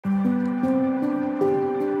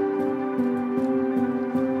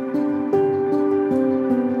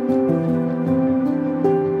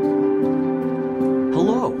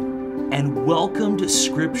Welcome to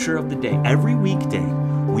Scripture of the Day. Every weekday,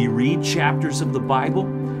 we read chapters of the Bible,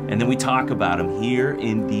 and then we talk about them here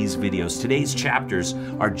in these videos. Today's chapters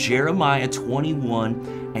are Jeremiah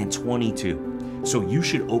 21 and 22. So you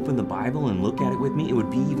should open the Bible and look at it with me. It would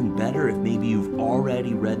be even better if maybe you've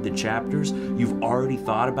already read the chapters, you've already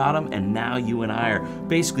thought about them, and now you and I are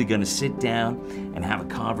basically going to sit down and have a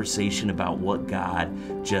conversation about what God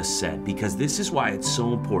just said. Because this is why it's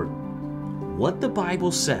so important. What the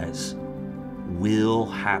Bible says will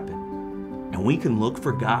happen. And we can look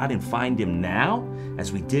for God and find Him now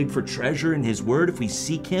as we dig for treasure in His Word. If we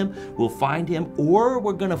seek Him, we'll find Him, or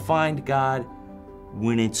we're going to find God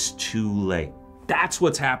when it's too late. That's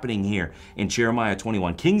what's happening here in Jeremiah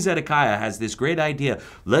 21. King Zedekiah has this great idea.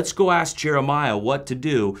 Let's go ask Jeremiah what to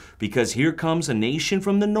do, because here comes a nation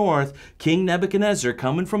from the north, King Nebuchadnezzar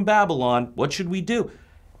coming from Babylon. What should we do?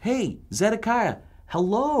 Hey, Zedekiah,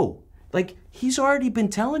 hello. Like, he's already been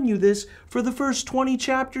telling you this for the first 20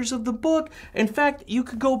 chapters of the book. In fact, you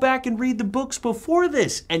could go back and read the books before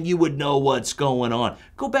this and you would know what's going on.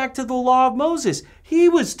 Go back to the Law of Moses. He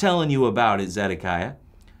was telling you about it, Zedekiah.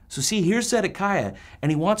 So see, here's Zedekiah,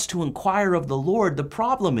 and he wants to inquire of the Lord. The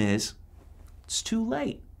problem is, it's too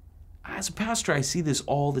late. As a pastor, I see this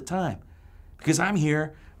all the time because I'm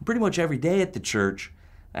here pretty much every day at the church.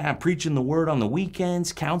 I'm preaching the word on the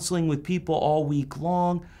weekends, counseling with people all week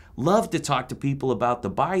long. Love to talk to people about the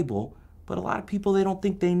Bible, but a lot of people, they don't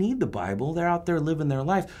think they need the Bible. They're out there living their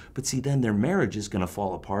life. But see, then their marriage is going to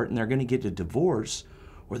fall apart and they're going to get a divorce,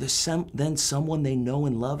 or then someone they know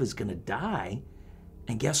and love is going to die.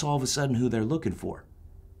 And guess all of a sudden who they're looking for?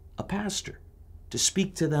 A pastor to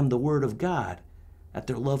speak to them the Word of God at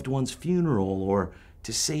their loved one's funeral or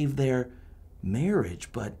to save their marriage.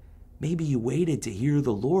 But maybe you waited to hear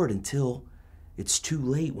the Lord until it's too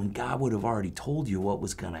late, when God would have already told you what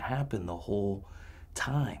was going to happen the whole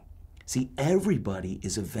time. See, everybody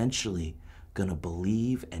is eventually going to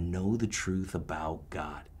believe and know the truth about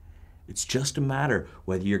God. It's just a matter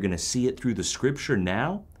whether you're going to see it through the Scripture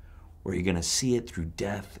now, or you're going to see it through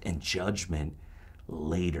death and judgment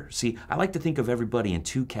later. See, I like to think of everybody in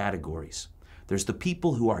two categories. There's the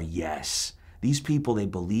people who are yes. These people, they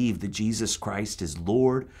believe that Jesus Christ is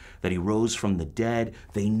Lord, that He rose from the dead.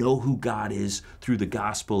 They know who God is through the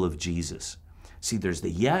gospel of Jesus. See, there's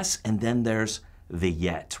the yes, and then there's the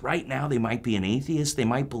yet. Right now, they might be an atheist. They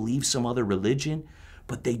might believe some other religion,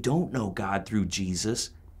 but they don't know God through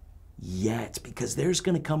Jesus yet, because there's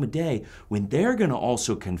going to come a day when they're going to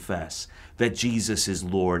also confess that Jesus is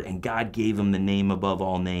Lord and God gave Him the name above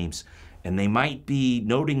all names. And they might be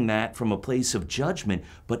noting that from a place of judgment,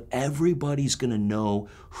 but everybody's going to know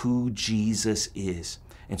who Jesus is.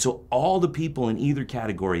 And so all the people in either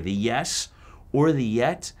category, the yes or the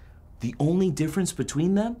yet, the only difference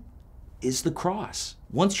between them is the cross.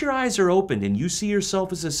 Once your eyes are opened and you see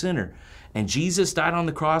yourself as a sinner, and Jesus died on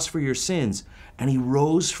the cross for your sins, and He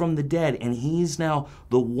rose from the dead, and He's now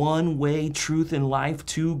the one way, truth, and life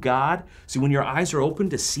to God. See, when your eyes are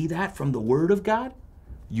open to see that from the Word of God,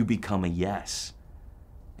 you become a yes.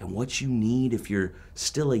 And what you need if you're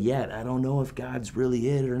still a yet, I don't know if God's really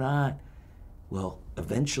it or not, well,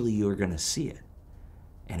 eventually you're going to see it.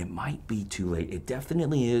 And it might be too late. It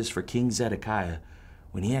definitely is for King Zedekiah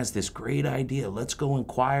when he has this great idea. Let's go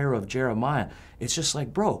inquire of Jeremiah. It's just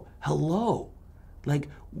like, bro, hello. Like,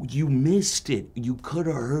 you missed it. You could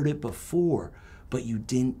have heard it before, but you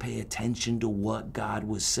didn't pay attention to what God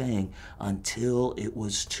was saying until it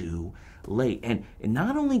was too late. And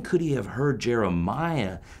not only could he have heard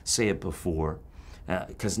Jeremiah say it before,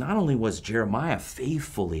 because not only was Jeremiah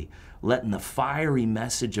faithfully letting the fiery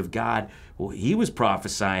message of God, well, he was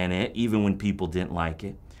prophesying it even when people didn't like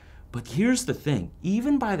it. But here's the thing,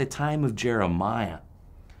 even by the time of Jeremiah,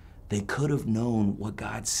 they could have known what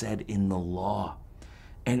God said in the law.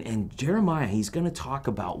 And Jeremiah, he's going to talk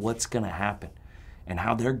about what's going to happen and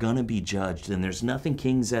how they're going to be judged. And there's nothing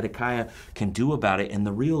King Zedekiah can do about it. And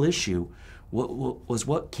the real issue was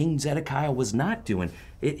what King Zedekiah was not doing.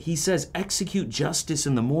 He says, execute justice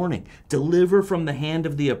in the morning, deliver from the hand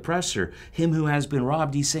of the oppressor, him who has been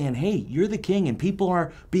robbed. He's saying, hey, you're the king and people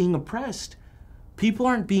are being oppressed. People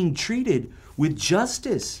aren't being treated with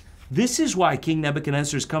justice. This is why King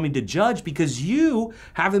Nebuchadnezzar is coming to judge, because you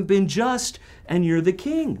haven't been just and you're the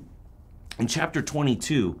king. In chapter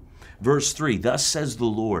 22, verse 3, thus says the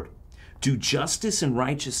Lord, do justice and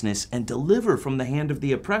righteousness and deliver from the hand of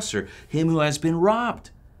the oppressor him who has been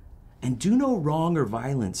robbed. And do no wrong or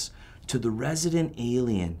violence to the resident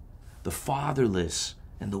alien, the fatherless,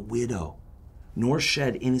 and the widow, nor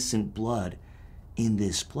shed innocent blood in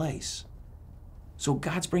this place. So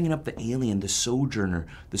God's bringing up the alien, the sojourner,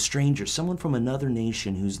 the stranger, someone from another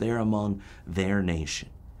nation who's there among their nation.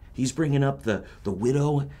 He's bringing up the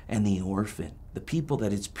widow and the orphan, the people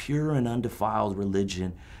that it's pure and undefiled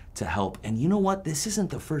religion to help. And you know what? This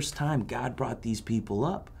isn't the first time God brought these people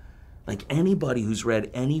up. Like anybody who's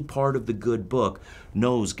read any part of the good book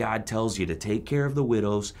knows God tells you to take care of the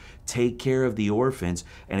widows, take care of the orphans.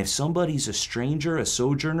 And if somebody's a stranger, a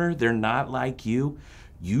sojourner, they're not like you,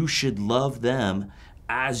 you should love them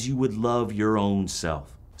as you would love your own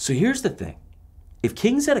self. So here's the thing. If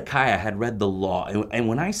King Zedekiah had read the law, and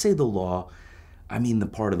when I say the law, I mean the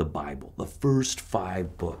part of the Bible, the first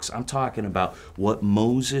 5 books. I'm talking about what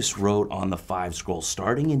Moses wrote on the 5 scrolls,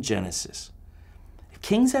 starting in Genesis. If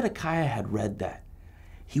King Zedekiah had read that,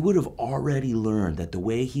 he would have already learned that the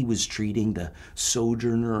way he was treating the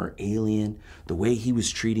sojourner or alien, the way he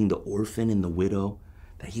was treating the orphan and the widow,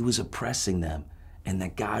 that he was oppressing them and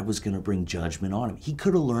that God was going to bring judgment on him. He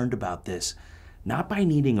could have learned about this not by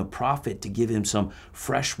needing a prophet to give him some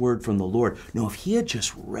fresh word from the Lord. No, if he had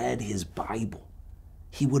just read his Bible,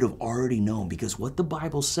 he would have already known, because what the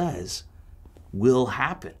Bible says will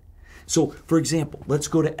happen. So, for example, let's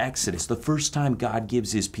go to Exodus, the first time God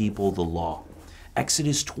gives his people the law.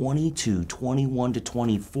 Exodus 22, 21 to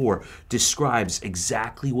 24 describes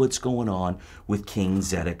exactly what's going on with King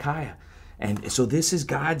Zedekiah. And so this is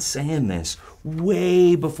God saying this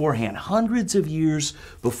way beforehand, hundreds of years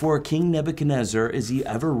before King Nebuchadnezzar is he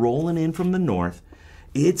ever rolling in from the north.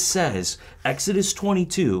 It says, Exodus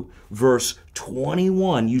 22, verse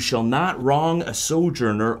 21, "You shall not wrong a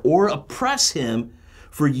sojourner or oppress him,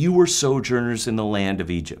 for you were sojourners in the land of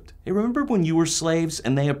Egypt." Hey, remember when you were slaves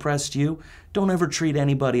and they oppressed you? Don't ever treat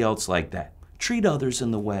anybody else like that. Treat others in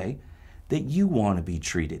the way that you want to be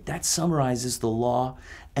treated. That summarizes the law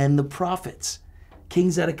and the prophets. King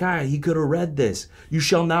Zedekiah, he could have read this. "You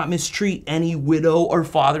shall not mistreat any widow or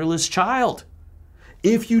fatherless child.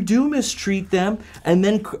 If you do mistreat them and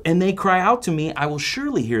they cry out to me, I will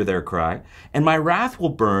surely hear their cry, and my wrath will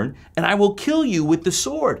burn, and I will kill you with the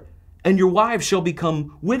sword, and your wives shall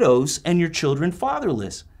become widows and your children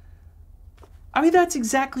fatherless." I mean, that's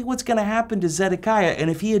exactly what's going to happen to Zedekiah. And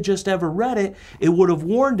if he had just ever read it, it would have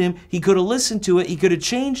warned him. He could have listened to it. He could have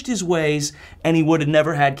changed his ways, and he would have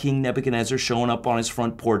never had King Nebuchadnezzar showing up on his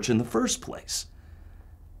front porch in the first place.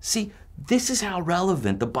 See, this is how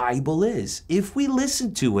relevant the Bible is. If we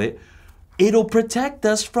listen to it, it'll protect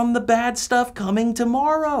us from the bad stuff coming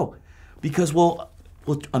tomorrow, because we'll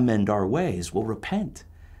amend our ways, we'll repent,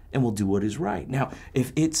 and we'll do what is right. Now,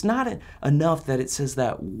 if it's not enough that it says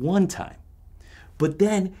that one time, but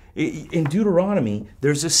then in Deuteronomy,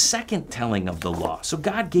 there's a second telling of the law. So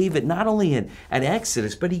God gave it not only at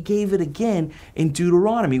Exodus, but he gave it again in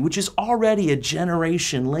Deuteronomy, which is already a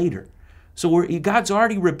generation later. So God's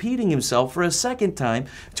already repeating himself for a second time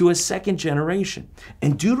to a second generation.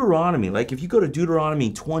 And Deuteronomy, like if you go to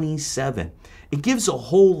Deuteronomy 27, it gives a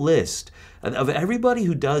whole list of everybody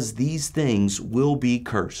who does these things will be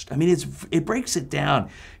cursed. I mean, it breaks it down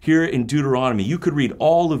here in Deuteronomy. You could read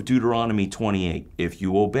all of Deuteronomy 28. If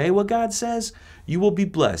you obey what God says, you will be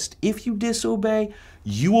blessed. If you disobey,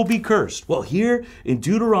 you will be cursed. Well, here in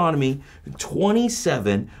Deuteronomy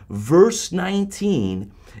 27, verse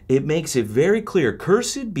 19, it makes it very clear.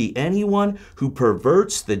 "Cursed be anyone who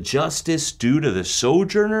perverts the justice due to the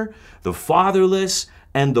sojourner, the fatherless,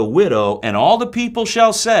 and the widow," and all the people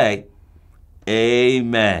shall say,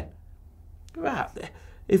 "Amen."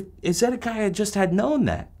 If Zedekiah just had known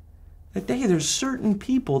that there's certain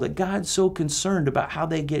people that God's so concerned about how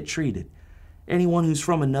they get treated. Anyone who's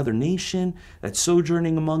from another nation that's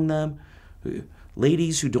sojourning among them,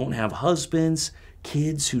 ladies who don't have husbands,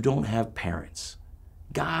 kids who don't have parents.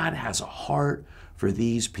 God has a heart for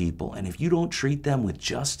these people, and if you don't treat them with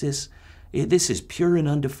justice, this is pure and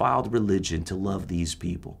undefiled religion to love these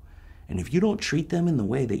people. And if you don't treat them in the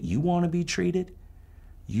way that you want to be treated,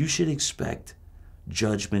 you should expect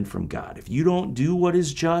judgment from God. If you don't do what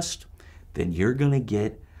is just, then you're going to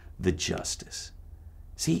get the justice.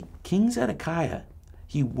 See, King Zedekiah,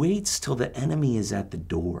 he waits till the enemy is at the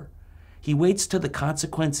door. He waits till the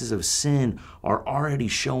consequences of sin are already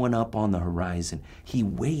showing up on the horizon. He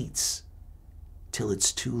waits till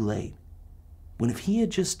it's too late. When if he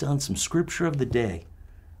had just done some scripture of the day,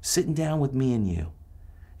 sitting down with me and you,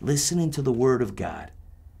 listening to the word of God,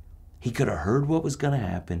 he could have heard what was going to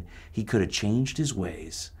happen. He could have changed his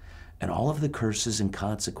ways, and all of the curses and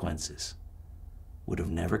consequences would have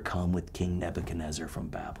never come with King Nebuchadnezzar from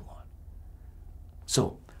Babylon.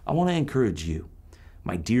 So I want to encourage you,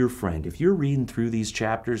 my dear friend, if you're reading through these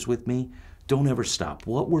chapters with me, don't ever stop.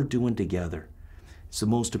 What we're doing together It's the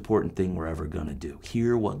most important thing we're ever going to do.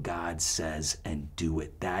 Hear what God says and do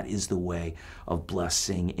it. That is the way of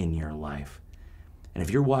blessing in your life. And if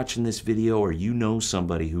you're watching this video, or you know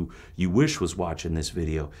somebody who you wish was watching this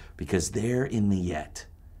video, because they're in the yet,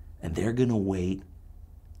 and they're going to wait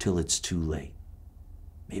till it's too late.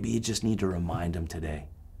 Maybe you just need to remind them today,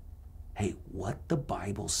 hey, what the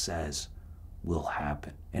Bible says will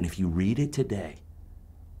happen. And if you read it today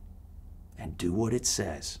and do what it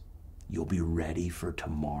says, you'll be ready for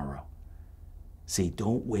tomorrow. See,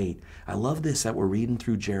 don't wait. I love this that we're reading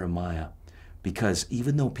through Jeremiah, because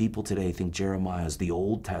even though people today think Jeremiah is the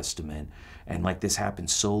Old Testament and like this happened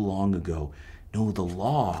so long ago, no, the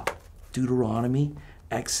law, Deuteronomy,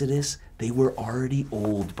 Exodus, they were already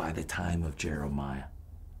old by the time of Jeremiah.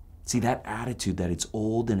 See, that attitude that it's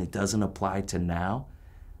old and it doesn't apply to now,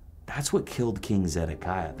 that's what killed King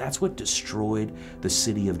Zedekiah. That's what destroyed the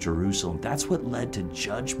city of Jerusalem. That's what led to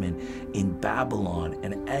judgment in Babylon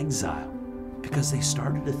and exile, because they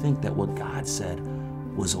started to think that what God said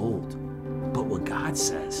was old. But what God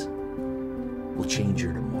says will change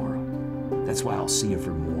your tomorrow. That's why I'll see you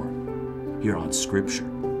for more here on Scripture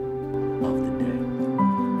of the